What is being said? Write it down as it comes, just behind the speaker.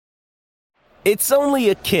It's only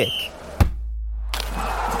a kick,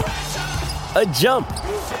 a jump,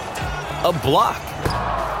 a block.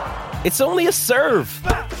 It's only a serve.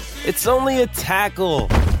 It's only a tackle,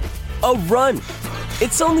 a run.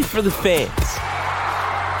 It's only for the fans.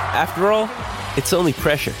 After all, it's only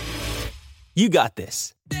pressure. You got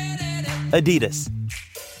this. Adidas.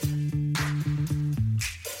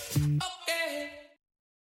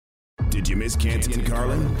 Did you miss Canty and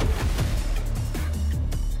Carlin?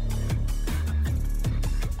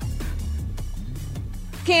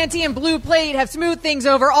 Canty and Blue Plate have smoothed things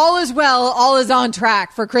over. All is well. All is on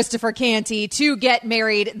track for Christopher Canty to get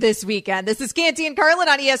married this weekend. This is Canty and Carlin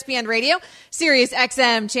on ESPN Radio, Sirius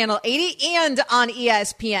XM Channel 80, and on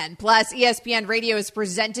ESPN. Plus, ESPN Radio is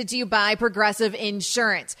presented to you by Progressive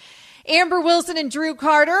Insurance. Amber Wilson and Drew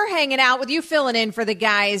Carter hanging out with you, filling in for the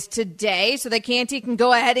guys today so that Canty can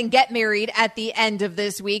go ahead and get married at the end of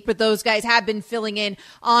this week. But those guys have been filling in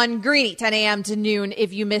on Greeny, 10 a.m. to noon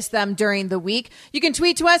if you miss them during the week. You can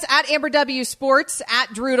tweet to us at Amber W Sports, at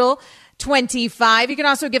Drudel25. You can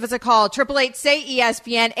also give us a call,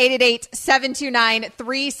 888-SAY-ESPN,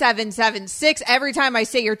 888-729-3776. Every time I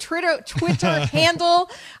say your Twitter handle,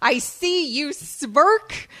 I see you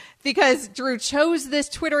smirk, because Drew chose this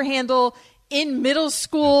Twitter handle in middle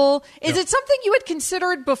school. Is it something you had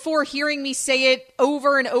considered before hearing me say it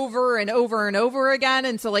over and over and over and over again?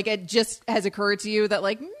 And so, like, it just has occurred to you that,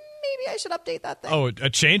 like, maybe I should update that thing. Oh,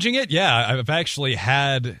 changing it? Yeah, I've actually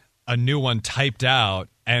had a new one typed out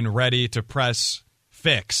and ready to press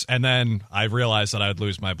fix. And then I realized that I would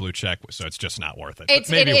lose my blue check, so it's just not worth it.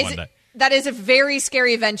 Maybe one day. That is a very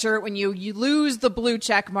scary venture when you lose the blue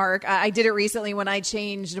check mark. I did it recently when I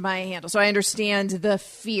changed my handle, so I understand the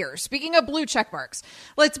fear. Speaking of blue check marks,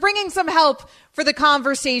 let's bring in some help for the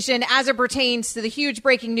conversation as it pertains to the huge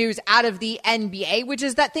breaking news out of the NBA, which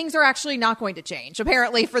is that things are actually not going to change.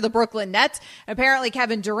 Apparently for the Brooklyn Nets, apparently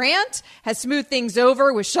Kevin Durant has smoothed things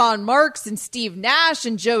over with Sean Marks and Steve Nash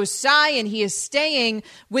and Joe Tsai, and he is staying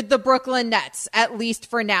with the Brooklyn Nets, at least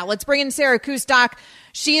for now. Let's bring in Sarah Kustok.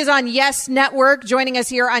 She is on Yes Network, joining us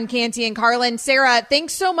here on Canty and Carlin. Sarah,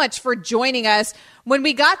 thanks so much for joining us. When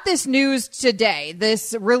we got this news today,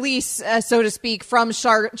 this release, so to speak, from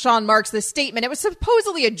Sean Marks, this statement, it was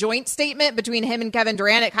supposedly a joint statement between him and Kevin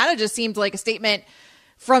Durant. It kind of just seemed like a statement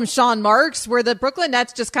from Sean Marks where the Brooklyn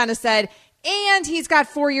Nets just kind of said, and he's got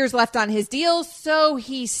 4 years left on his deal, so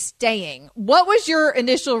he's staying. What was your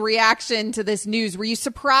initial reaction to this news? Were you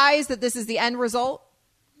surprised that this is the end result?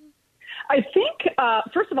 I think,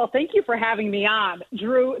 first of all, thank you for having me on.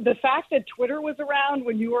 Drew, the fact that Twitter was around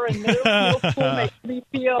when you were in middle school makes me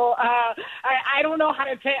feel, I don't know how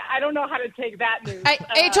to take that news.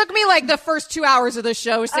 It took me like the first 2 hours of the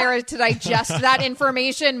show, Sarah, to digest that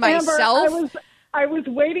information myself. Amber, I was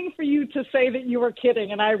waiting for you to say that you were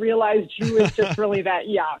kidding, and I realized you was just really that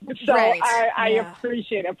young. So right. I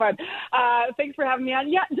appreciate it. But thanks for having me on.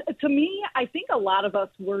 Yeah, to me, I think a lot of us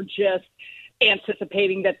were just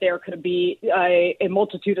anticipating that there could be a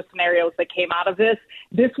multitude of scenarios that came out of this.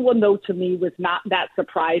 This one, though, to me was not that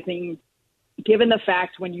surprising, given the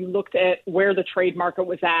fact when you looked at where the trade market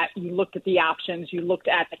was at, you looked at the options, you looked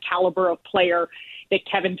at the caliber of player that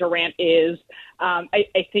Kevin Durant is. I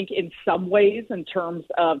think in some ways, in terms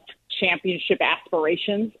of championship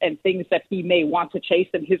aspirations and things that he may want to chase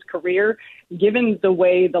in his career, given the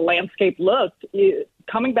way the landscape looked,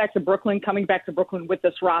 coming back to Brooklyn with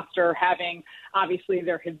this roster, obviously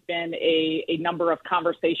there has been a number of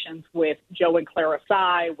conversations with Joe and Clara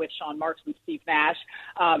Tsai, with Sean Marks and Steve Nash.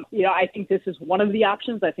 I think this is one of the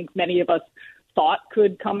options I think many of us thought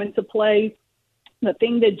could come into play. The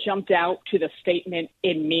thing that jumped out to the statement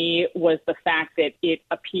in me was the fact that it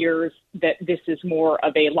appears that this is more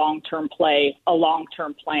of a long-term play, a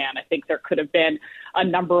long-term plan. I think there could have been a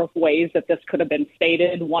number of ways that this could have been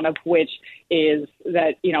stated, one of which is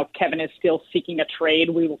that, Kevin is still seeking a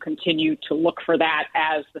trade. We will continue to look for that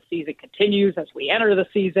as the season continues, as we enter the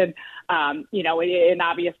season. And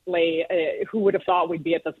obviously, who would have thought we'd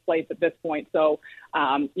be at this place at this point? So,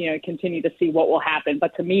 continue to see what will happen.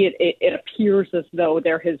 But to me, it appears as though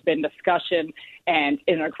there has been discussion and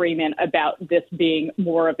an agreement about this being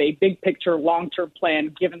more of a big picture, long-term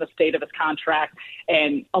plan, given the state of his contract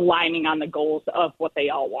and aligning on the goals of what they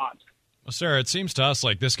all want. Well, Sarah, it seems to us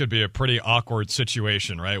like this could be a pretty awkward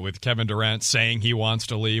situation, right? With Kevin Durant saying he wants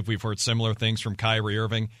to leave. We've heard similar things from Kyrie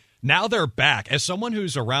Irving. Now they're back. As someone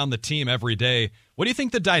who's around the team every day, what do you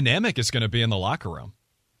think the dynamic is going to be in the locker room?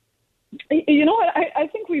 You know what? I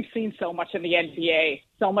think we've seen so much in the NBA,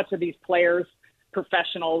 so much of these players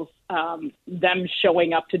professionals, them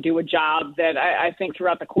showing up to do a job that I think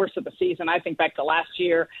throughout the course of the season, I think back to last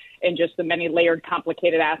year and just the many layered,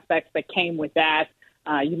 complicated aspects that came with that.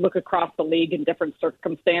 You look across the league in different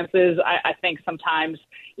circumstances. I think sometimes,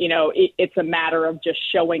 it's a matter of just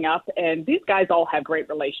showing up. And these guys all have great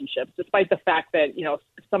relationships, despite the fact that,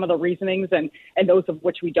 some of the reasonings and those of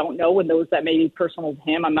which we don't know and those that may be personal to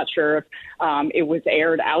him. I'm not sure if it was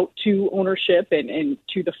aired out to ownership and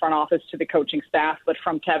to the front office, to the coaching staff. But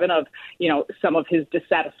from Kevin of, some of his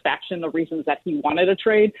dissatisfaction, the reasons that he wanted a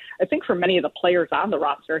trade, I think for many of the players on the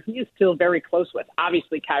roster, he is still very close with.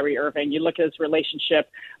 Obviously, Kyrie Irving, you look at his relationship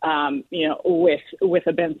with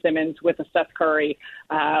a Ben Simmons, with a Seth Curry,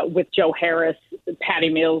 with Joe Harris, Patty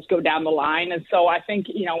Mills, go down the line. And so I think,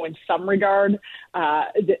 in some regard,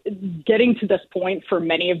 getting to this point for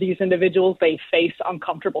many of these individuals, they face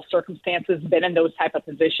uncomfortable circumstances, been in those type of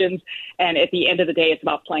positions. And at the end of the day, it's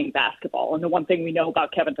about playing basketball. And the one thing we know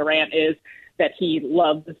about Kevin Durant is that he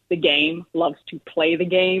loves the game, loves to play the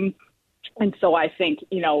game. And so I think,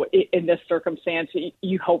 in this circumstance,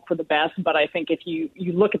 you hope for the best. But I think if you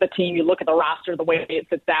look at the team, you look at the roster, the way it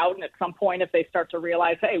sits out, and at some point if they start to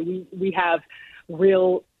realize, hey, we have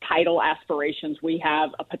real title aspirations, we have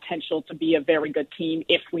a potential to be a very good team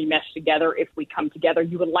if we mesh together, if we come together,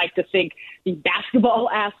 you would like to think the basketball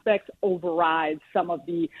aspects override some of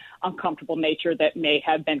the uncomfortable nature that may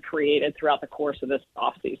have been created throughout the course of this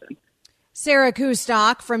offseason. Sarah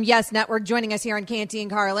Kustok from Yes Network joining us here on Canty and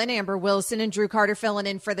Carlin. Amber Wilson and Drew Carter filling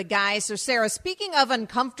in for the guys. So, Sarah, speaking of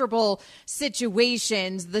uncomfortable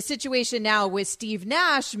situations, the situation now with Steve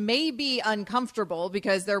Nash may be uncomfortable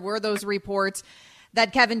because there were those reports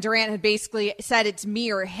that Kevin Durant had basically said it's me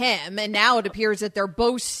or him, and now it appears that they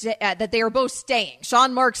are both staying.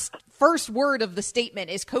 Sean Marks' first word of the statement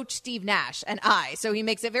is Coach Steve Nash and I. So he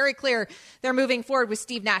makes it very clear they're moving forward with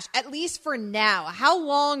Steve Nash, at least for now. How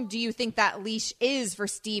long do you think that leash is for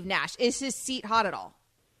Steve Nash? Is his seat hot at all?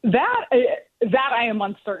 That I am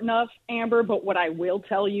uncertain of, Amber, but what I will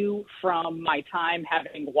tell you from my time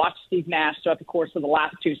having watched Steve Nash throughout the course of the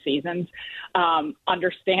last two seasons,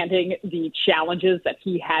 understanding the challenges that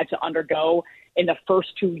he had to undergo in the first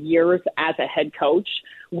 2 years as a head coach.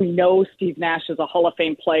 We know Steve Nash is a Hall of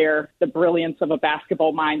Fame player, the brilliance of a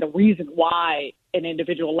basketball mind, the reason why an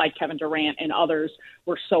individual like Kevin Durant and others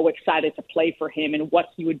were so excited to play for him and what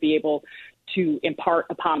he would be able to impart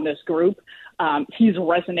upon this group. He's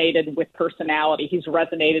resonated with personality. He's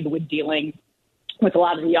resonated with dealing with a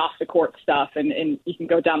lot of the off-the-court stuff, and you can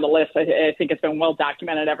go down the list. I think it's been well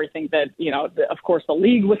documented, everything that, of course, the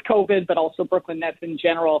league with COVID, but also Brooklyn Nets in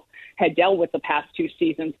general had dealt with the past two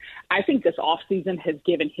seasons. I think this offseason has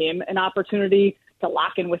given him an opportunity to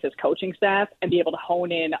lock in with his coaching staff and be able to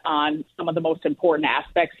hone in on some of the most important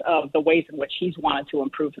aspects of the ways in which he's wanted to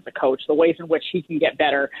improve as a coach, the ways in which he can get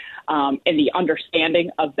better, and the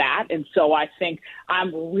understanding of that. And so I think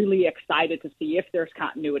I'm really excited to see if there's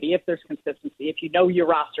continuity, if there's consistency, if you know your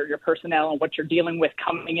roster, your personnel, and what you're dealing with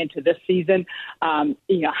coming into this season,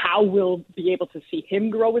 how we'll be able to see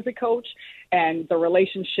him grow as a coach and the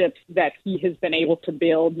relationships that he has been able to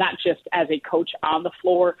build, not just as a coach on the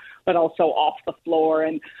floor, but also off the floor.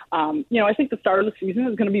 And, I think the start of the season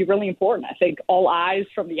is going to be really important. I think all eyes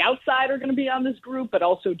from the outside are going to be on this group, but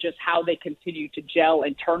also just how they continue to gel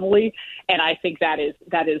internally. And I think that is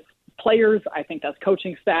players. I think that's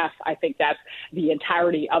coaching staff. I think that's the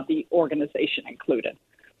entirety of the organization included.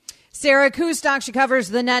 Sarah Kustok, she covers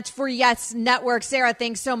the Nets for Yes Network. Sarah,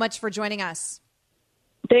 thanks so much for joining us.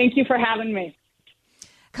 Thank you for having me.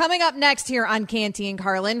 Coming up next here on Canty and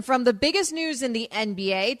Carlin, from the biggest news in the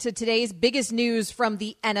NBA to today's biggest news from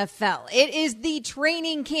the NFL. It is the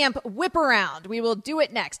training camp whip around. We will do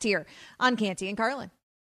it next here on Canty and Carlin.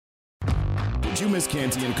 Did you miss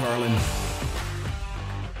Canty and Carlin?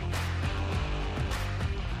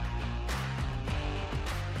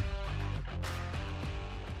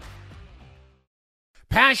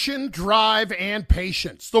 Passion, drive, and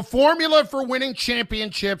patience. The formula for winning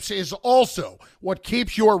championships is also what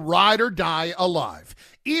keeps your ride or die alive.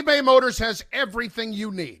 eBay Motors has everything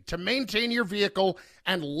you need to maintain your vehicle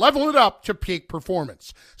and level it up to peak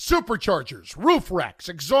performance. Superchargers, roof racks,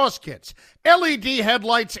 exhaust kits, LED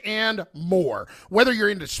headlights, and more. Whether you're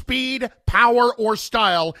into speed, power, or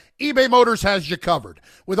style, eBay Motors has you covered.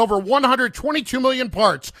 With over 122 million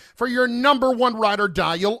parts for your number one ride or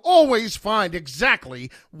die, you'll always find exactly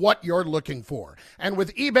what you're looking for. And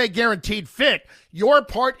with eBay Guaranteed Fit, your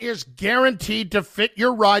part is guaranteed to fit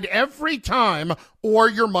your ride every time or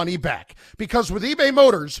your money back. Because with eBay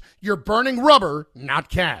Motors, you're burning rubber, not not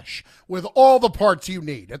cash. With all the parts you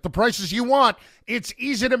need at the prices you want, it's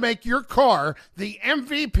easy to make your car the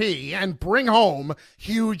MVP and bring home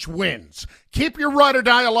huge wins. Keep your ride or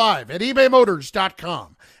die alive at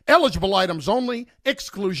ebaymotors.com. Eligible items only.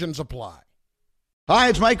 Exclusions apply. Hi,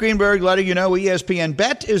 it's Mike Greenberg letting you know ESPN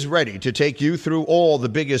Bet is ready to take you through all the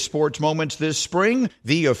biggest sports moments this spring.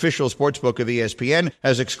 The official sportsbook of ESPN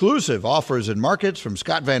has exclusive offers and markets from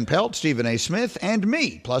Scott Van Pelt, Stephen A. Smith, and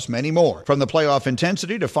me, plus many more. From the playoff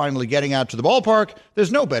intensity to finally getting out to the ballpark,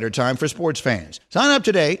 there's no better time for sports fans. Sign up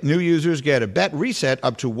today. New users get a bet reset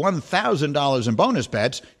up to $1,000 in bonus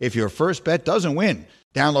bets if your first bet doesn't win.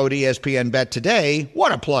 Download ESPN Bet today.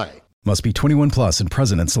 What a play. Must be 21 plus and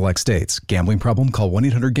present in select states. Gambling problem? Call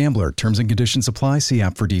 1-800-GAMBLER. Terms and conditions apply. See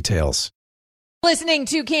app for details. Listening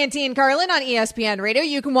to Canty and Carlin on ESPN Radio.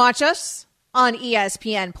 You can watch us on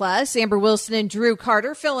ESPN Plus. Amber Wilson and Drew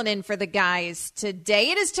Carter filling in for the guys today.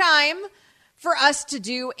 It is time for us to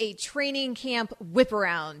do a training camp whip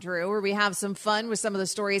around, Drew, where we have some fun with some of the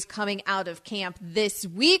stories coming out of camp this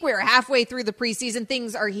week. We are halfway through the preseason.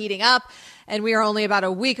 Things are heating up, and we are only about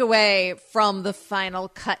a week away from the final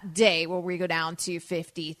cut day where we go down to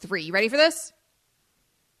 53. You ready for this?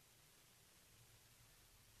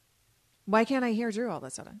 Why can't I hear Drew all of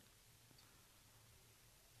a sudden?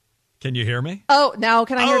 Can you hear me? Oh, now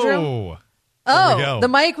can I hear Drew? Oh, the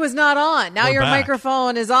mic was not on. Now your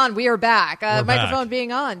microphone is on. We are back. Microphone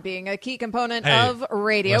being on, being a key component of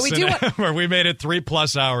radio. Listen, we made it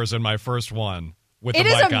 3+ hours in my first one. It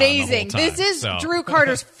is amazing. This is Drew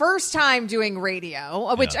Carter's first time doing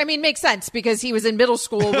radio, which, I mean, makes sense because he was in middle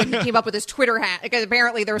school when he came up with his Twitter hat. Because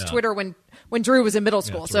apparently there was Twitter when Drew was in middle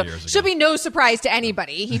school. So should be no surprise to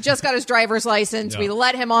anybody. He just got his driver's license. We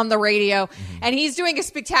let him on the radio, and he's doing a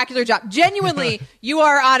spectacular job. Genuinely, you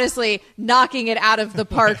are honestly knocking it out of the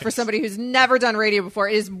park for somebody who's never done radio before.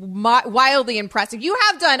 It is wildly impressive. You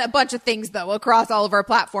have done a bunch of things, though, across all of our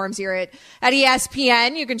platforms here at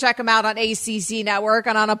ESPN. You can check them out on ACC Network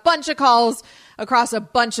and on a bunch of calls across a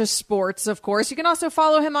bunch of sports, of course. You can also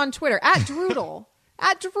follow him on Twitter at Droodle.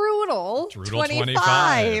 At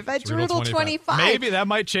Droodle25. At Droodle25. Maybe that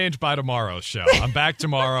might change by tomorrow's show. I'm back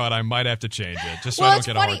tomorrow, and I might have to change it just so I don't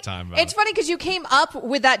get a hard time about it. It's funny because you came up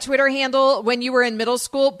with that Twitter handle when you were in middle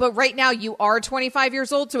school, but right now you are 25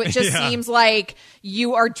 years old, so it just seems like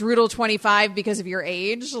you are Droodle25 because of your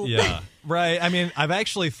age. Yeah, right. I mean, I've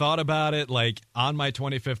actually thought about it, like, on my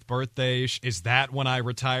 25th birthday, is that when I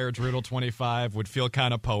retire Droodle25? Would feel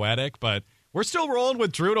kind of poetic, but we're still rolling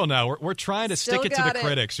with Droodle now. We're trying to stick it to the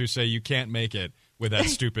critics who say you can't make it with that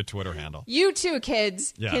stupid Twitter handle. You too,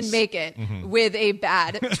 kids, can make it with a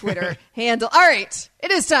bad Twitter handle. All right,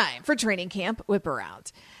 it is time for training camp whip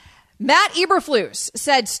around. Matt Eberflus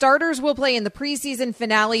said starters will play in the preseason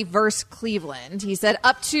finale versus Cleveland. He said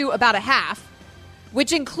up to about a half,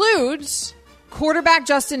 which includes quarterback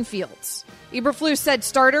Justin Fields. Eberflus said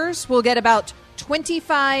starters will get about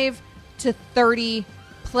 25 to 30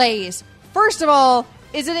 plays. First of all,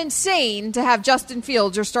 is it insane to have Justin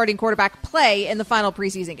Fields, your starting quarterback, play in the final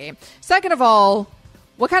preseason game? Second of all,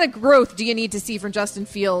 what kind of growth do you need to see from Justin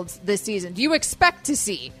Fields this season? Do you expect to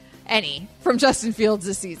see any from Justin Fields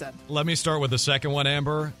this season? Let me start with the second one,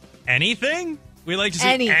 Amber. Anything? We like to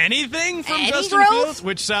see anything from Justin growth? Fields,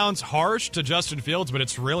 which sounds harsh to Justin Fields, but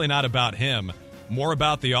it's really not about him. More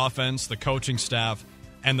about the offense, the coaching staff,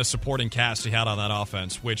 and the supporting cast he had on that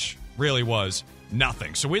offense, which really was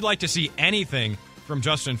nothing. So we'd like to see anything from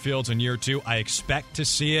Justin Fields in year 2. I expect to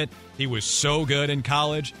see it. He was so good in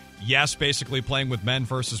college. Yes, basically playing with men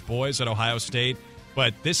versus boys at Ohio State.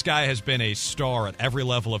 But this guy has been a star at every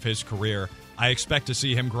level of his career. I expect to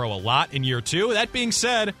see him grow a lot in year 2. That being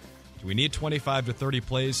said, do we need 25 to 30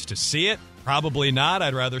 plays to see it? Probably not.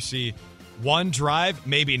 I'd rather see one drive,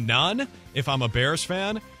 maybe none, if I'm a Bears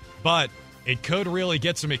fan. But it could really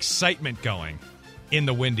get some excitement going in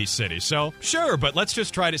the Windy City. So, sure, but let's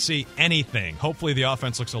just try to see anything. Hopefully the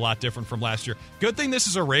offense looks a lot different from last year. Good thing this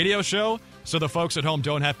is a radio show, so the folks at home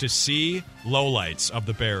don't have to see lowlights of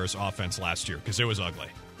the Bears' offense last year, because it was ugly.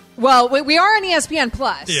 Well, we are on ESPN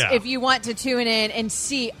Plus if you want to tune in and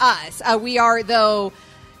see us. We are, though,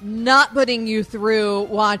 not putting you through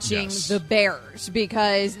watching the Bears,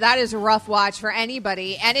 because that is a rough watch for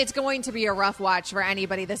anybody, and it's going to be a rough watch for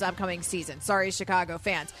anybody this upcoming season. Sorry, Chicago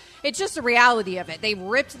fans. It's just the reality of it. They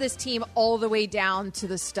ripped this team all the way down to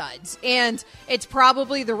the studs, and it's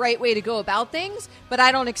probably the right way to go about things, but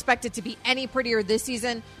I don't expect it to be any prettier this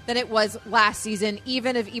season than it was last season,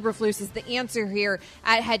 even if Eberflus is the answer here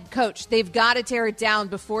at head coach. They've got to tear it down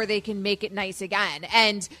before they can make it nice again,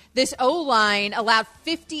 and this O-line allowed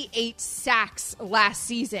 50 58 sacks last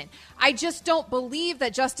season. I just don't believe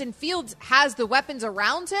that Justin Fields has the weapons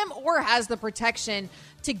around him or has the protection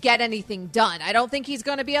to get anything done. I don't think he's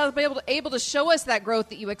going to be able to show us that growth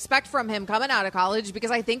that you expect from him coming out of college,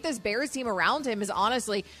 because I think this Bears team around him is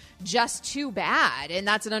honestly just too bad, and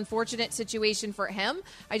that's an unfortunate situation for him.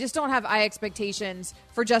 I just don't have high expectations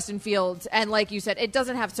for Justin Fields, and like you said, it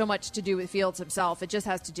doesn't have so much to do with Fields himself. It just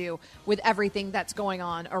has to do with everything that's going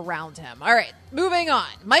on around him. All right, moving on.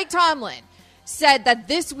 Mike Tomlin said that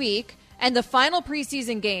this week and the final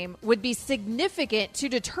preseason game would be significant to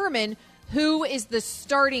determine who is the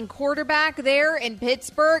starting quarterback there in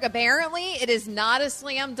Pittsburgh. Apparently, it is not a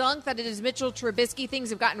slam dunk that it is Mitchell Trubisky.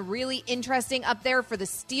 Things have gotten really interesting up there for the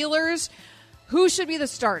Steelers. Who should be the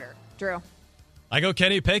starter, Drew? I go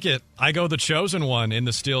Kenny Pickett. I go the chosen one in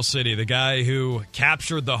the Steel City, the guy who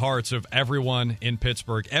captured the hearts of everyone in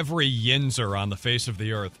Pittsburgh. Every Yinzer on the face of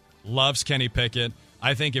the earth loves Kenny Pickett.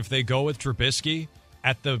 I think if they go with Trubisky,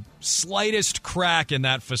 at the slightest crack in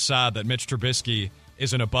that facade that Mitch Trubisky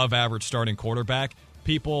is an above-average starting quarterback,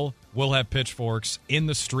 people will have pitchforks in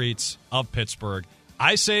the streets of Pittsburgh.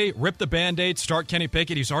 I say rip the Band-Aid, start Kenny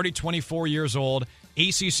Pickett. He's already 24 years old,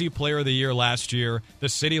 ACC Player of the Year last year. The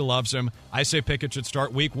city loves him. I say Pickett should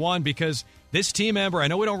start week 1 because this team, Amber, I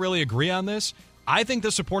know we don't really agree on this. I think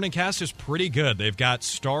the supporting cast is pretty good. They've got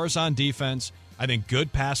stars on defense. I think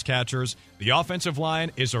good pass catchers. The offensive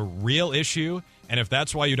line is a real issue, and if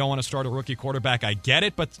that's why you don't want to start a rookie quarterback, I get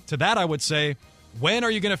it. But to that, I would say, when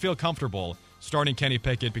are you going to feel comfortable starting Kenny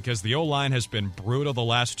Pickett? Because the O-line has been brutal the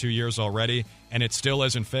last 2 years already, and it still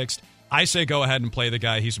isn't fixed. I say go ahead and play the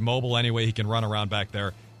guy. He's mobile anyway. He can run around back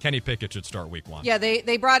there. Kenny Pickett should start week 1. Yeah,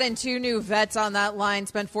 they brought in 2 new vets on that line,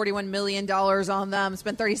 spent $41 million on them,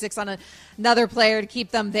 spent $36 on another player to keep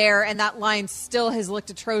them there, and that line still has looked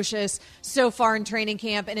atrocious so far in training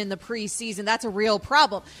camp and in the preseason. That's a real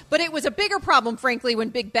problem. But it was a bigger problem, frankly, when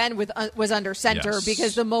Big Ben was under center,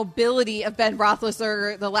 because the mobility of Ben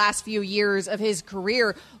Roethlisberger the last few years of his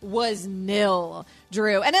career was nil,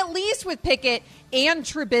 Drew. And at least with Pickett and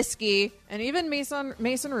Trubisky and even Mason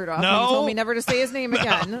Rudolph, who told me never to say his name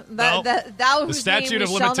again. The statute of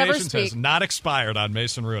limitations has not expired on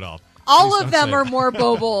Mason Rudolph. All of them are more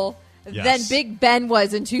mobile than Big Ben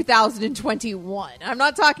was in 2021. I'm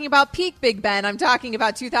not talking about peak Big Ben. I'm talking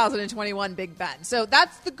about 2021 Big Ben. So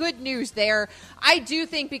that's the good news there. I do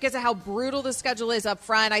think because of how brutal the schedule is up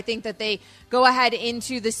front, I think that they go ahead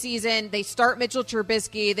into the season. They start Mitchell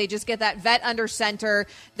Trubisky. They just get that vet under center.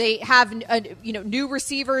 They have new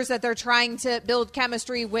receivers that they're trying to build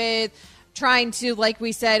chemistry with, trying to, like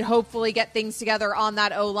we said, hopefully get things together on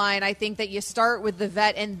that O-line. I think that you start with the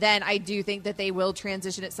vet, and then I do think that they will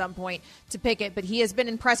transition at some point to Pickett. But he has been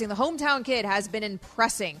impressing. The hometown kid has been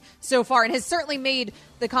impressing so far and has certainly made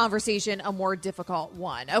the conversation a more difficult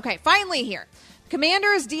one. Okay, finally here.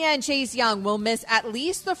 Commanders DN Chase Young will miss at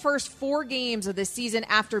least the first 4 games of this season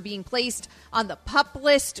after being placed on the PUP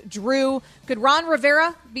list. Drew, could Ron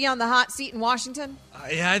Rivera be on the hot seat in Washington?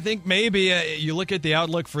 Yeah, I think maybe. You look at the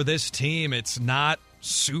outlook for this team, it's not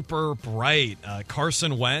super bright.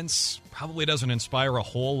 Carson Wentz probably doesn't inspire a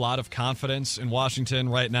whole lot of confidence in Washington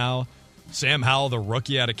right now. Sam Howell, the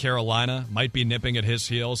rookie out of Carolina, might be nipping at his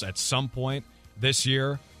heels at some point this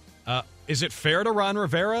year. Is it fair to Ron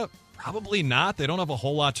Rivera? Probably not. They don't have a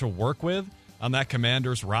whole lot to work with on that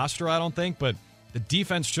Commanders roster, I don't think, but the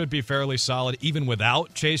defense should be fairly solid even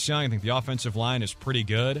without Chase Young. I think the offensive line is pretty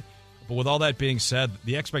good. But with all that being said,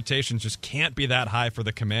 the expectations just can't be that high for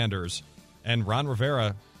the Commanders, and Ron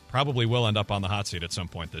Rivera probably will end up on the hot seat at some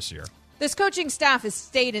point this year. This coaching staff has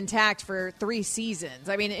stayed intact for 3 seasons,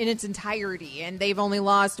 I mean, in its entirety, and they've only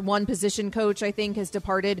lost one position coach, I think, has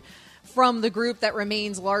departed from the group that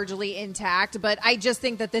remains largely intact. But I just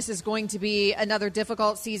think that this is going to be another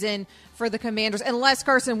difficult season for the Commanders, unless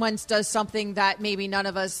Carson Wentz does something that maybe none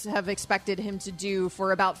of us have expected him to do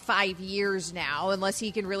for about 5 years now, unless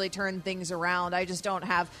he can really turn things around. I just don't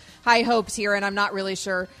have high hopes here, and I'm not really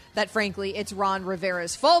sure that, frankly, it's Ron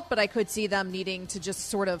Rivera's fault, but I could see them needing to just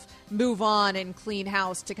sort of move on and clean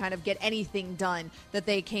house to kind of get anything done that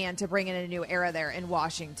they can to bring in a new era there in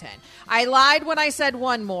Washington. I lied when I said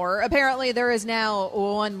one more. Apparently, there is now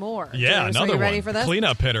one more. Yeah, Drew, another so you ready one. for this?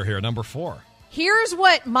 Cleanup hitter here, number 4. Here's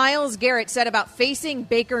what Myles Garrett said about facing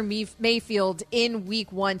Baker Mayfield in Week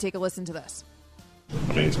 1. Take a listen to this.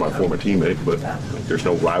 I mean, he's my former teammate, but there's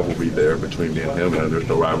no rivalry there between me and him, and there's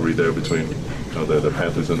no rivalry there between the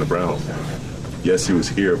Panthers and the Browns. Yes, he was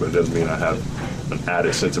here, but it doesn't mean I have an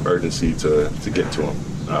added sense of urgency to get to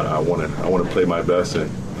him. I want to play my best, and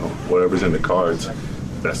whatever's in the cards,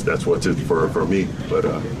 that's what's it for me. But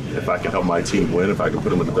if I can help my team win, if I can put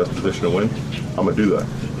them in the best position to win, I'm going to do that.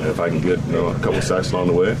 And if I can get a couple sacks along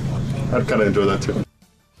the way, I'd kind of enjoy that too.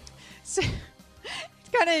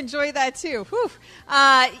 Kind of enjoy that too.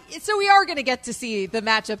 So we are going to get to see the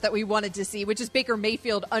matchup that we wanted to see, which is Baker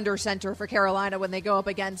Mayfield under center for Carolina when they go up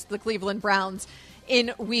against the Cleveland Browns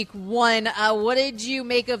in week 1. What did you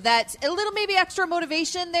make of that? A little maybe extra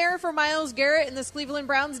motivation there for Myles Garrett and this Cleveland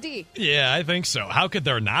Browns D. Yeah, I think so. How could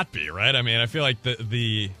there not be, right? I mean, I feel like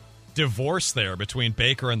the divorce there between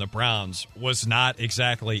Baker and the Browns was not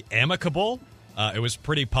exactly amicable. It was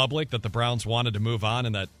pretty public that the Browns wanted to move on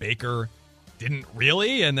and that Baker didn't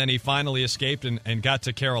really, and then he finally escaped and got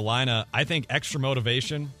to Carolina. I think extra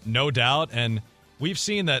motivation, no doubt, and we've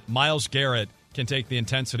seen that Myles Garrett can take the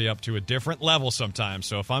intensity up to a different level sometimes.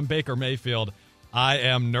 So if I'm Baker Mayfield, I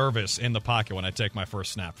am nervous in the pocket when I take my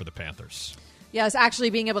first snap for the Panthers. Yes,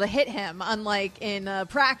 actually being able to hit him, unlike in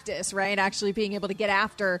practice, right? Actually being able to get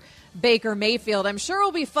after Baker Mayfield. I'm sure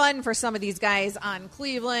it'll be fun for some of these guys on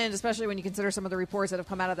Cleveland, especially when you consider some of the reports that have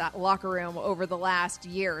come out of that locker room over the last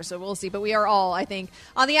year. So we'll see. But we are all, I think,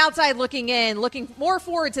 on the outside looking in, looking more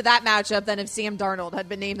forward to that matchup than if Sam Darnold had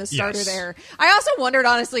been named the starter there. I also wondered,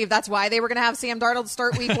 honestly, if that's why they were going to have Sam Darnold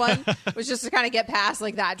start week 1, was just to kind of get past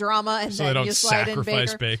like that drama and so then they don't you slide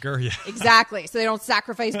sacrifice in Baker. Yeah. Exactly. So they don't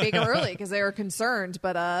sacrifice Baker early because they were concerned.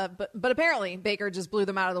 But apparently Baker just blew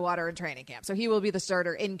them out of the water in training camp. So he will be the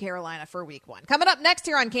starter in Carolina for week 1. Coming up next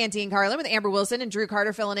here on Canty and Carlin with Amber Wilson and Drew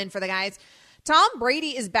Carter filling in for the guys. Tom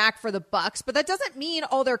Brady is back for the Bucs, but that doesn't mean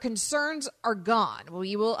all their concerns are gone.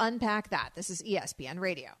 We will unpack that. This is ESPN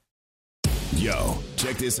Radio. Yo,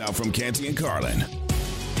 check this out from Canty and Carlin.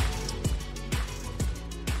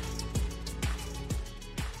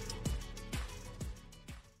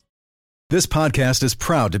 This podcast is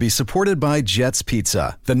proud to be supported by Jets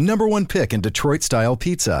Pizza, the #1 pick in Detroit-style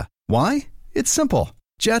pizza. Why? It's simple.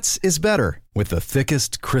 Jets is better. With the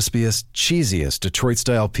thickest, crispiest, cheesiest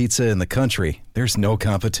Detroit-style pizza in the country, there's no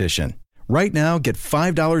competition. Right now, get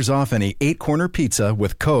 $5 off any 8-corner pizza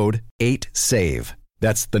with code 8SAVE.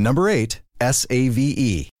 That's the number 8,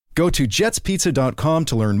 S-A-V-E. Go to jetspizza.com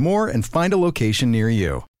to learn more and find a location near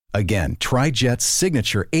you. Again, try Jet's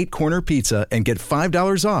signature 8-corner pizza and get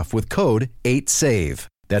 $5 off with code 8SAVE.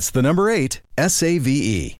 That's the number 8,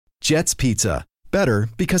 S-A-V-E. Jet's Pizza. Better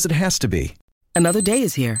because it has to be. Another day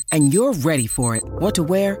is here, and you're ready for it. What to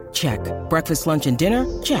wear? Check. Breakfast, lunch, and dinner?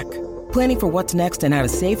 Check. Planning for what's next and how to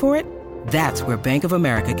save for it? That's where Bank of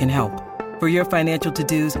America can help. For your financial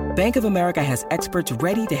to-dos, Bank of America has experts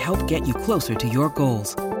ready to help get you closer to your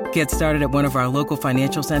goals. Get started at one of our local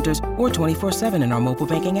financial centers or 24/7 in our mobile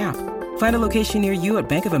banking app. Find a location near you at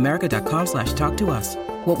bankofamerica.com/talktous.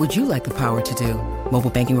 What would you like the power to do? Mobile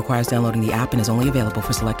banking requires downloading the app and is only available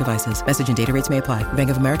for select devices. Message and data rates may apply. Bank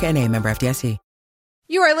of America NA, member FDIC.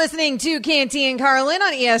 You are listening to Canty and Carlin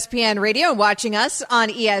on ESPN Radio and watching us on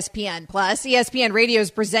ESPN+. ESPN Radio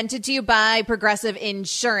is presented to you by Progressive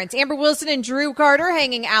Insurance. Amber Wilson and Drew Carter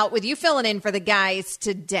hanging out with you, filling in for the guys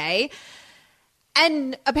today.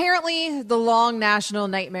 And apparently the long national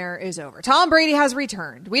nightmare is over. Tom Brady has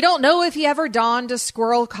returned. We don't know if he ever donned a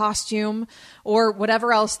squirrel costume or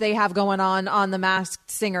whatever else they have going on The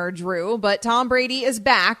Masked Singer, Drew. But Tom Brady is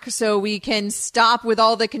back, so we can stop with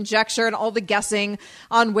all the conjecture and all the guessing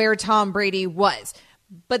on where Tom Brady was.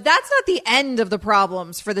 But that's not the end of the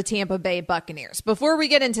problems for the Tampa Bay Buccaneers. Before we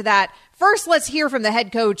get into that, first let's hear from the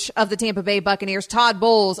head coach of the Tampa Bay Buccaneers, Todd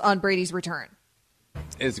Bowles, on Brady's return.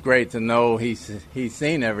 It's great to know he's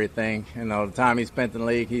seen everything. You know, the time he spent in the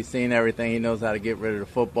league, he's seen everything. He knows how to get rid of the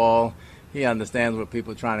football. He understands what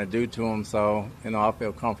people are trying to do to him. So, you know, I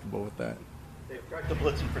feel comfortable with that. They've practiced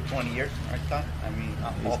blitzing for 20 years, right, Tom? I mean,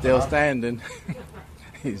 he's still standing.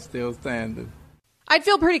 He's still standing. I'd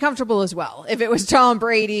feel pretty comfortable as well if it was Tom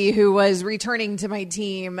Brady who was returning to my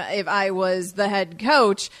team. If I was the head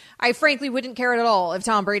coach, I frankly wouldn't care at all if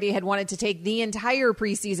Tom Brady had wanted to take the entire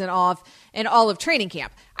preseason off and all of training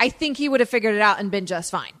camp. I think he would have figured it out and been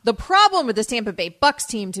just fine. The problem with this Tampa Bay Bucs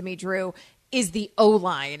team, to me, Drew, is the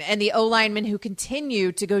O-line and the O-linemen who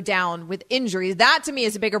continue to go down with injuries. That, to me,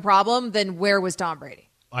 is a bigger problem than where was Tom Brady.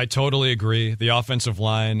 I totally agree. The offensive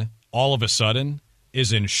line, all of a sudden,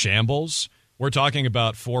 is in shambles. We're talking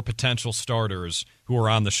about 4 potential starters who are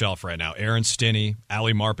on the shelf right now. Aaron Stinney,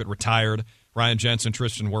 Ali Marpet retired, Ryan Jensen,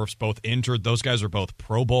 Tristan Wirfs both injured. Those guys are both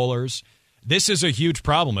Pro Bowlers. This is a huge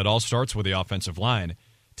problem. It all starts with the offensive line.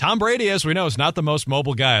 Tom Brady, as we know, is not the most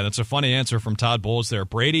mobile guy. That's a funny answer from Todd Bowles there.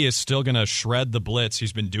 Brady is still going to shred the blitz.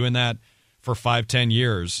 He's been doing that for 5-10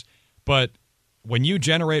 years. But when you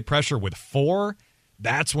generate pressure with 4,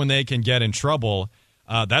 that's when they can get in trouble.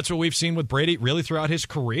 That's what we've seen with Brady really throughout his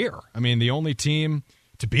career. I mean, the only team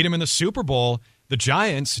to beat him in the Super Bowl, the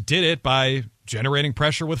Giants, did it by generating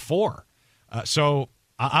pressure with 4. So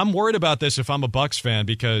I'm worried about this if I'm a Bucs fan,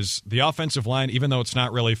 because the offensive line, even though it's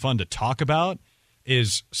not really fun to talk about,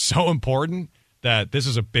 is so important that this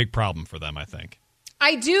is a big problem for them, I think.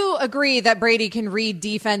 I do agree that Brady can read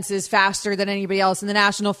defenses faster than anybody else in the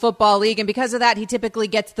National Football League, and because of that, he typically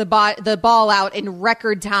gets the ball out in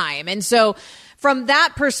record time. And so from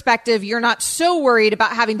that perspective, you're not so worried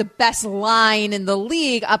about having the best line in the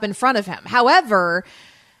league up in front of him. However,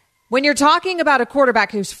 when you're talking about a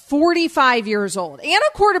quarterback who's 45 years old and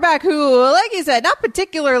a quarterback who, like you said, not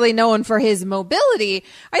particularly known for his mobility,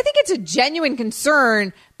 I think it's a genuine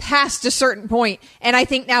concern past a certain point. And I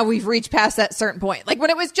think now we've reached past that certain point. Like when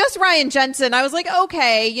it was just Ryan Jensen, I was like,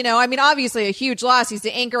 okay, obviously a huge loss. He's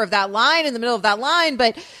the anchor of that line, in the middle of that line,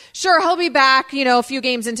 but sure, he'll be back, a few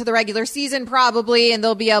games into the regular season probably, and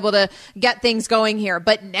they'll be able to get things going here.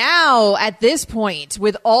 But now at this point,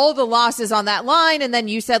 with all the losses on that line, and then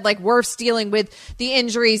you said like Wirf's dealing with the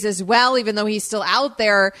injuries as well, even though he's still out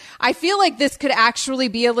there, I feel like this could actually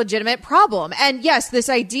be a legitimate problem. And yes, this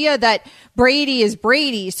idea that Brady is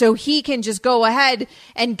Brady, so he can just go ahead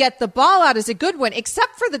and get the ball out is a good one,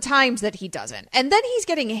 except for the times that he doesn't. And then he's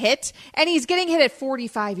getting hit, and he's getting hit at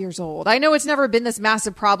 45 years old. I know it's never been this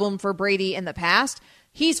massive problem for Brady in the past.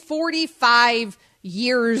 He's 45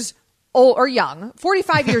 years old, or young,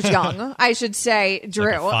 45 years young, I should say,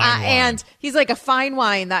 Drew. Like and he's like a fine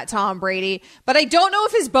wine, that Tom Brady. But I don't know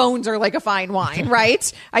if his bones are like a fine wine,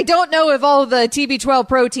 right? I don't know if all the TB12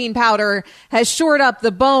 protein powder has shored up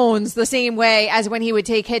the bones the same way as when he would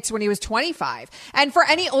take hits when he was 25. And for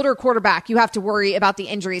any older quarterback, you have to worry about the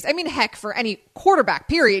injuries. I mean, heck, for any quarterback,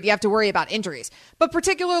 period, you have to worry about injuries. But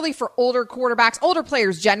particularly for older quarterbacks, older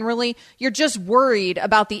players generally, you're just worried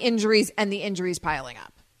about the injuries and the injuries piling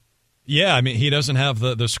up. Yeah, I mean, he doesn't have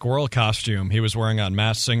the squirrel costume he was wearing on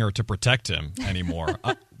Masked Singer to protect him anymore.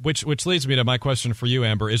 Which leads me to my question for you,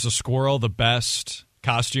 Amber. Is a squirrel the best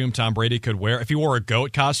costume Tom Brady could wear? If he wore a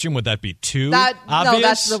goat costume, would that be too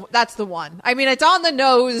obvious? No, that's the one. I mean, it's on the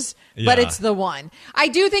nose, but it's the one. I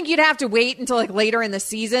do think you'd have to wait until like later in the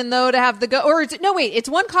season, though, to have the goat. Or it's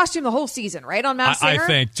one costume the whole season, right? On Masked Singer? I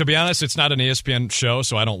think, to be honest, it's not an ESPN show,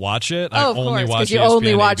 so I don't watch it. I of only course, watch because you ESPN,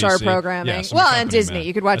 only watch ABC. our programming. Yes, well, and Disney. Man.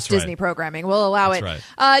 You could watch that's Disney right. programming. We'll allow that's it.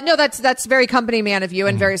 Right. No, that's very company man of you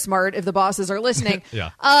and very smart if the bosses are listening. Yeah.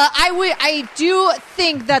 I do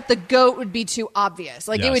think that the goat would be too obvious.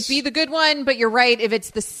 Like it would be the good one. But you're right. If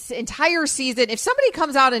it's the entire season, if somebody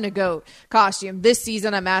comes out in a goat costume this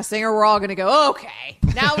season on Masked Singer, we're all going to go, okay,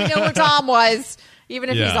 now we know where Tom was, even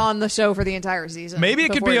if he's on the show for the entire season. Maybe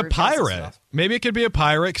it could be a pirate. Maybe it could be a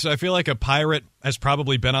pirate, because I feel like a pirate has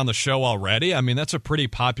probably been on the show already. I mean, that's a pretty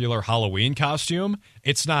popular Halloween costume.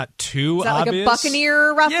 It's not too obvious. Like a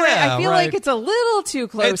Buccaneer reference? Yeah, I feel right. like it's a little too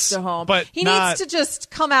close to home. But he needs to just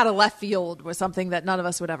come out of left field with something that none of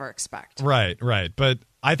us would ever expect. Right. But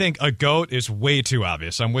I think a goat is way too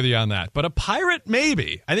obvious. I'm with you on that. But a pirate,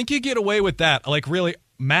 maybe. I think you get away with that. Like, really,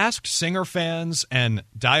 Masked Singer fans and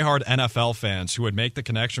diehard NFL fans who would make the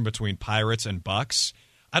connection between Pirates and Bucks,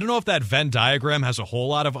 I don't know if that Venn diagram has a whole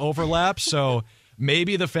lot of overlap, so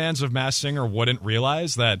maybe the fans of Masked Singer wouldn't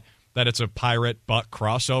realize that it's a Pirate-Buck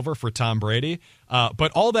crossover for Tom Brady.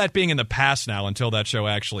 But all that being in the past now until that show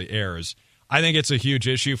actually airs, I think it's a huge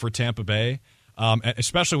issue for Tampa Bay.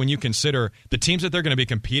 Especially when you consider the teams that they're going to be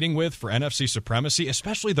competing with for NFC supremacy,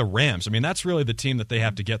 especially the Rams. I mean, that's really the team that they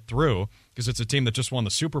have to get through, because it's a team that just won the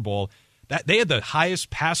Super Bowl. That they had the highest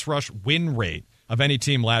pass rush win rate of any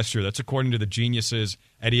team last year. That's according to the geniuses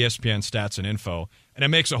at ESPN Stats and Info. And it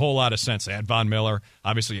makes a whole lot of sense. They had Von Miller.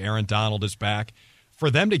 Obviously, Aaron Donald is back. For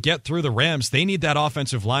them to get through the Rams, they need that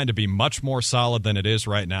offensive line to be much more solid than it is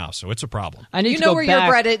right now. So it's a problem. I need to know where your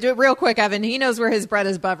bread is. Real quick, Evan. He knows where his bread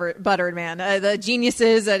is buttered, man. The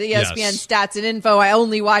geniuses at ESPN Stats and Info. I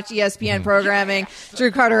only watch ESPN programming. Drew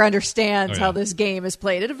Carter understands how this game is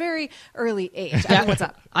played at a very early age. Evan, what's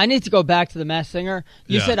up? I need to go back to the Masked Singer.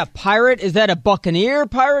 You said a pirate. Is that a Buccaneer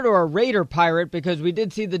pirate or a Raider pirate? Because we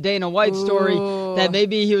did see the Dana White story that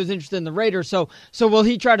maybe he was interested in the Raiders. So will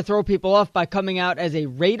he try to throw people off by coming out as a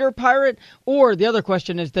Raider pirate? Or the other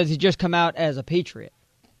question is, does he just come out as a Patriot?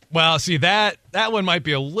 Well, see, that one might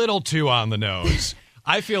be a little too on the nose.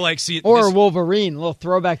 I feel like, or a Wolverine, a little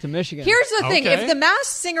throwback to Michigan. Here's the thing. If the Masked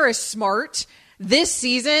Singer is smart, this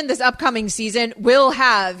season, this upcoming season, will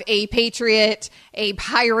have a Patriot, a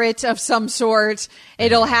Pirate of some sort.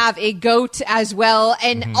 It'll have a GOAT as well.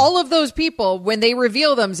 And all of those people, when they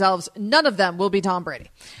reveal themselves, none of them will be Tom Brady.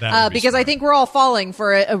 Because I think we're all falling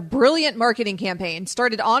for a brilliant marketing campaign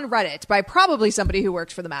started on Reddit by probably somebody who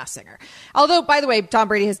works for The Masked Singer. Although, by the way, Tom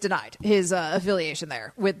Brady has denied his affiliation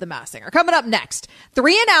there with The Masked Singer. Coming up next,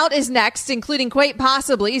 3 and Out is next, including quite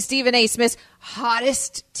possibly Stephen A. Smith's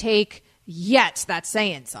hottest take yet. That's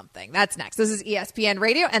saying something. That's next. This is ESPN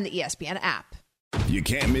Radio and the ESPN app. You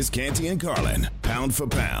can't miss Canty and Carlin, Pound for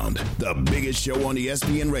Pound, the biggest show on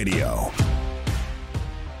ESPN Radio.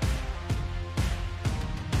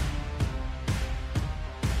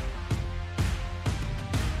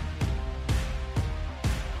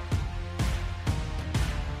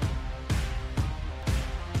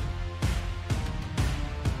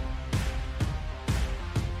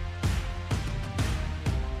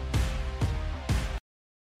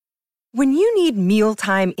 When you need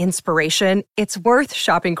mealtime inspiration, it's worth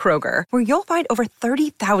shopping Kroger, where you'll find over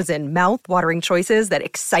 30,000 mouth-watering choices that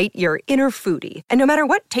excite your inner foodie. And no matter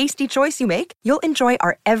what tasty choice you make, you'll enjoy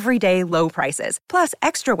our everyday low prices, plus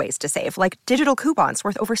extra ways to save, like digital coupons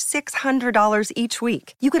worth over $600 each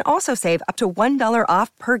week. You can also save up to $1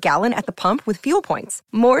 off per gallon at the pump with fuel points.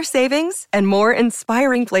 More savings and more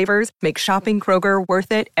inspiring flavors make shopping Kroger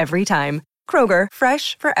worth it every time. Kroger,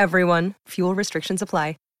 fresh for everyone. Fuel restrictions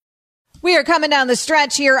apply. We are coming down the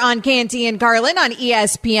stretch here on Canty and Carlin on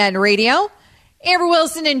ESPN Radio. Amber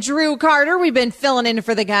Wilson and Drew Carter, we've been filling in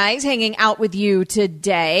for the guys, hanging out with you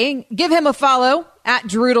today. Give him a follow at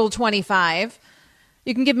Droodle25.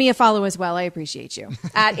 You can give me a follow as well. I appreciate you.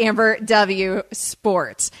 At Amber W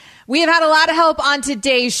Sports. We have had a lot of help on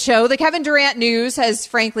today's show. The Kevin Durant news has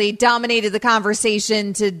frankly dominated the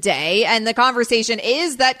conversation today. And the conversation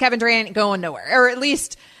is that Kevin Durant ain't going nowhere, or at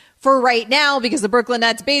least for right now, because the Brooklyn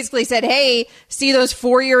Nets basically said, hey, see those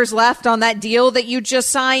 4 years left on that deal that you just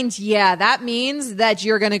signed? Yeah, that means that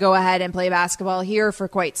you're going to go ahead and play basketball here for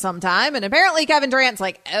quite some time. And apparently Kevin Durant's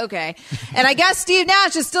like, okay. And I guess Steve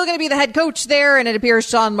Nash is still going to be the head coach there. And it appears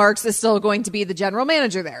Sean Marks is still going to be the general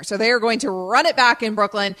manager there. So they are going to run it back in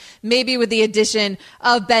Brooklyn, maybe with the addition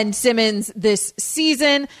of Ben Simmons this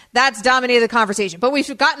season. That's dominated the conversation. But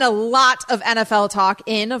we've gotten a lot of NFL talk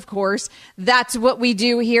in, of course. That's what we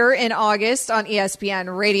do here in August on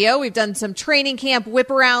ESPN Radio. We've done some training camp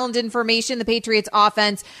whip around information. The Patriots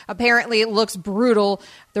offense apparently looks brutal.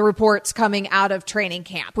 The reports coming out of training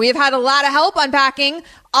camp. We have had a lot of help unpacking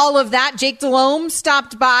all of that. Jake Delhomme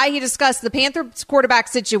stopped by. He discussed the Panthers quarterback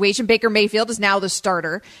situation. Baker Mayfield is now the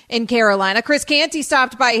starter in Carolina. Chris Canty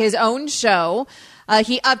stopped by his own show.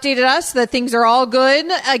 He updated us that things are all good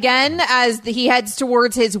again as he heads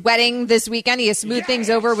towards his wedding this weekend. He has smoothed things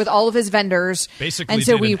over with all of his vendors. Basically, and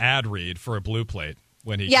so did an ad read for a Blue Plate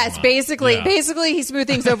when he yes, basically he smoothed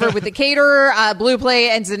things over with the caterer, Blue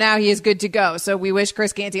Plate, and so now he is good to go. So we wish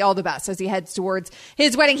Chris Canty all the best as he heads towards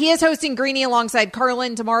his wedding. He is hosting Greeny alongside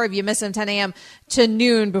Carlin tomorrow. If you miss him, 10 a.m. to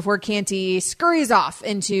noon before Canty scurries off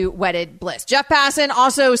into wedded bliss. Jeff Passan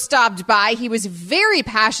also stopped by. He was very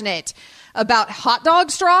passionate about hot dog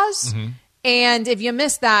straws. Mm-hmm. And if you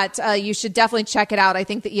missed that, you should definitely check it out. I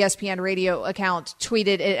think the ESPN Radio account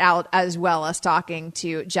tweeted it out as well, us talking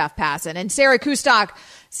to Jeff Passan. And Sarah Kustok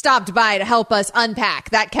stopped by to help us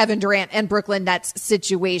unpack that Kevin Durant and Brooklyn Nets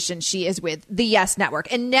situation. She is with the Yes Network.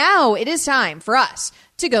 And now it is time for us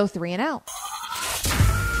to go 3 and Out.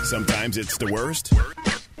 Sometimes it's the worst.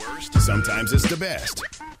 Sometimes it's the best.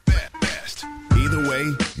 Either way,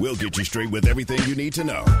 we'll get you straight with everything you need to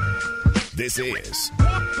know. This is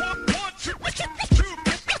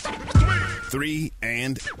 3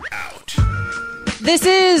 and Out. This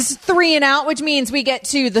is 3 and Out, which means we get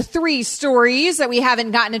to the 3 stories that we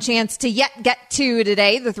haven't gotten a chance to yet get to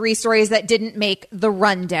today. The 3 stories that didn't make the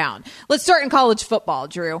rundown. Let's start in college football,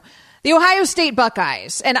 Drew. The Ohio State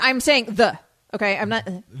Buckeyes, and I'm saying okay, I'm not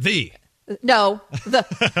the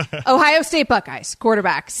Ohio State Buckeyes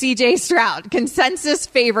quarterback CJ Stroud, consensus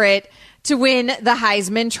favorite to win the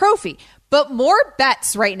Heisman Trophy. But more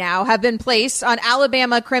bets right now have been placed on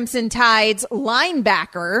Alabama Crimson Tide's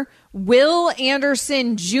linebacker, Will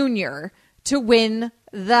Anderson Jr., to win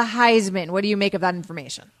the Heisman. What do you make of that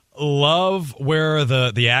information? Love where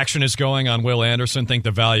the action is going on Will Anderson. Think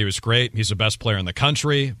the value is great. He's the best player in the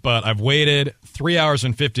country. But I've waited 3 hours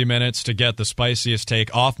and 50 minutes to get the spiciest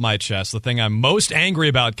take off my chest, the thing I'm most angry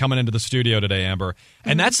about coming into the studio today, Amber.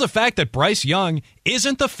 And that's the fact that Bryce Young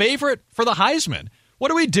isn't the favorite for the Heisman. What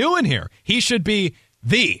are we doing here? He should be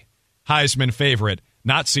the Heisman favorite,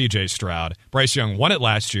 not C.J. Stroud. Bryce Young won it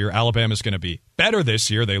last year. Alabama's going to be better this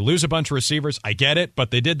year. They lose a bunch of receivers. I get it, but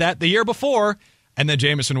they did that the year before. And then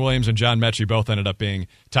Jamison Williams and John Mechie both ended up being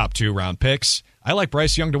top 2-round picks. I like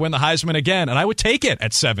Bryce Young to win the Heisman again, and I would take it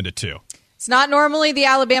at 7-2. It's not normally the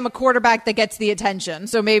Alabama quarterback that gets the attention.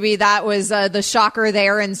 So maybe that was the shocker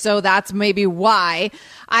there. And so that's maybe why.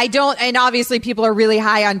 And obviously people are really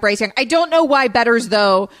high on Bryce Young. I don't know why bettors,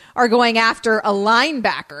 though, are going after a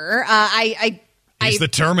linebacker. He's the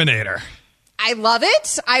Terminator. I love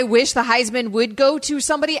it. I wish the Heisman would go to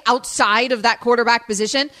somebody outside of that quarterback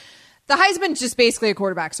position. The Heisman's just basically a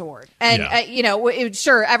quarterback's award. And,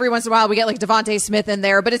 sure, every once in a while we get like Devontae Smith in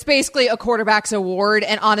there, but it's basically a quarterback's award.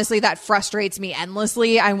 And honestly, that frustrates me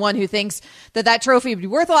endlessly. I'm one who thinks that trophy would be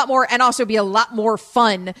worth a lot more and also be a lot more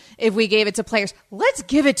fun if we gave it to players. Let's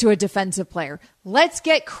give it to a defensive player. Let's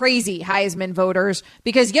get crazy, Heisman voters,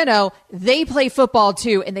 because, they play football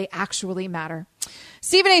too, and they actually matter.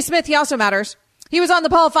 Stephen A. Smith, he also matters. He was on the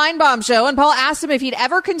Paul Feinbaum show, and Paul asked him if he'd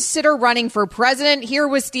ever consider running for president. Here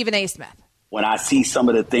was Stephen A. Smith. When I see some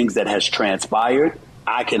of the things that has transpired,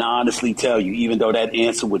 I can honestly tell you, even though that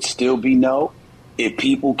answer would still be no, if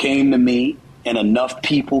people came to me and enough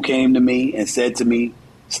people came to me and said to me,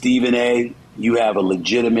 Stephen A., you have a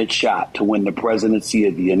legitimate shot to win the presidency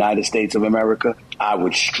of the United States of America, I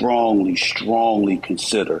would strongly, strongly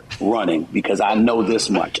consider running, because I know this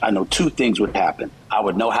much. I know two things would happen. I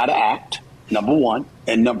would know how to act, number one,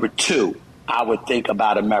 and number two, I would think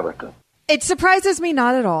about America. It surprises me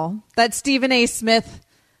not at all that Stephen A. Smith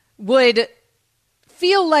would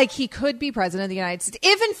feel like he could be president of the United States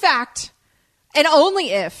if, in fact, and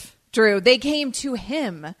only if, Drew, they came to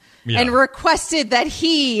him and requested that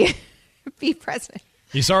he be president.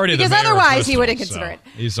 He's already the mayor because otherwise of Bristol, he wouldn't consider it.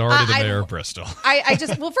 He's already the mayor of Bristol.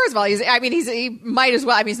 First of all, he might as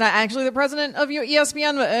well. I mean, he's not actually the president of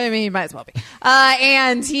ESPN, but he might as well be.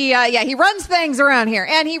 And he runs things around here,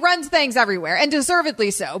 and he runs things everywhere, and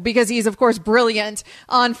deservedly so, because he's of course brilliant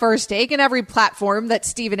on First Take and every platform that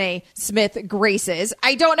Stephen A. Smith graces.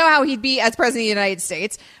 I don't know how he'd be as president of the United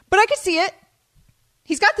States, but I could see it.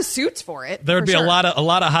 He's got the suits for it. There'd be sure. a lot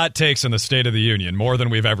of hot takes in the State of the Union, more than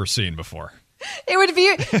we've ever seen before. It would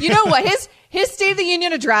be, you know what, his State of the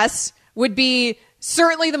Union address would be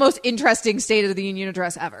certainly the most interesting State of the Union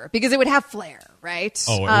address ever, because it would have flair, right?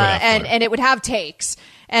 Oh, it would have flair. And it would have takes,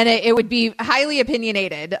 and it would be highly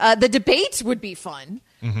opinionated. The debates would be fun.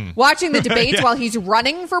 Mm-hmm. Watching the debates while he's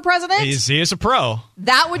running for president. He is a pro.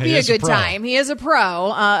 That would be a good time. He is a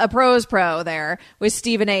pro. A pro's pro there with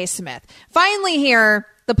Stephen A. Smith. Finally here,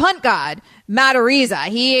 the punt god, Matt Ariza.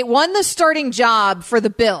 He won the starting job for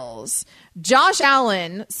the Bills. Josh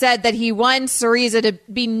Allen said that he wants Ariza to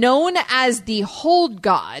be known as the hold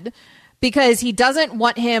god because he doesn't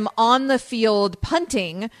want him on the field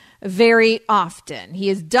punting very often. He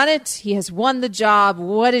has done it. He has won the job.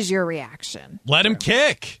 What is your reaction? Let him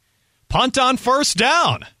kick. Punt on first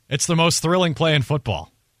down. It's the most thrilling play in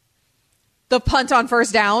football. The punt on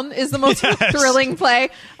first down is the most thrilling play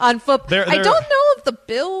on football. I don't know if the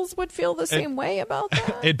Bills would feel the same way about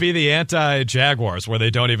that. It'd be the anti-Jaguars where they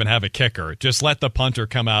don't even have a kicker. Just let the punter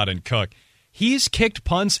come out and cook. He's kicked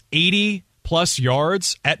punts 80-plus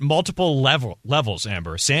yards at multiple levels,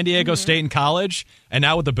 Amber. San Diego State in college, and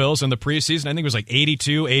now with the Bills in the preseason, I think it was like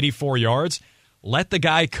 82, 84 yards. Let the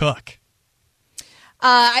guy cook.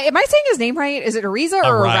 Am I saying his name right? Is it Ariza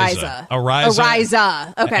or Ariza?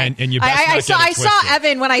 Ariza. Okay. And you I saw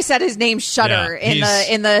Evan when I said his name shudder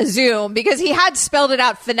in the Zoom because he had spelled it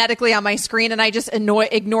out phonetically on my screen, and I just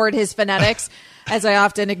ignored his phonetics as I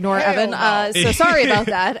often ignore Evan. So sorry about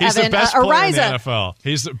that, He's Evan. The best player in the NFL.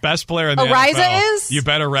 He's the best player in the NFL. Ariza is? You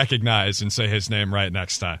better recognize and say his name right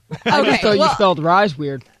next time. I just thought you spelled Rise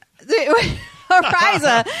weird.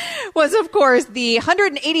 Ariza was, of course, the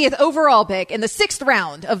 180th overall pick in the 6th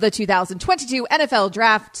round of the 2022 NFL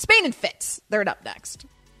Draft. Spain and Fitz, they're up next.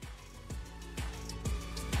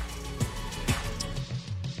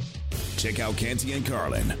 Check out Canty and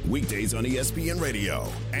Carlin, weekdays on ESPN Radio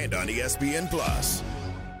and on ESPN Plus.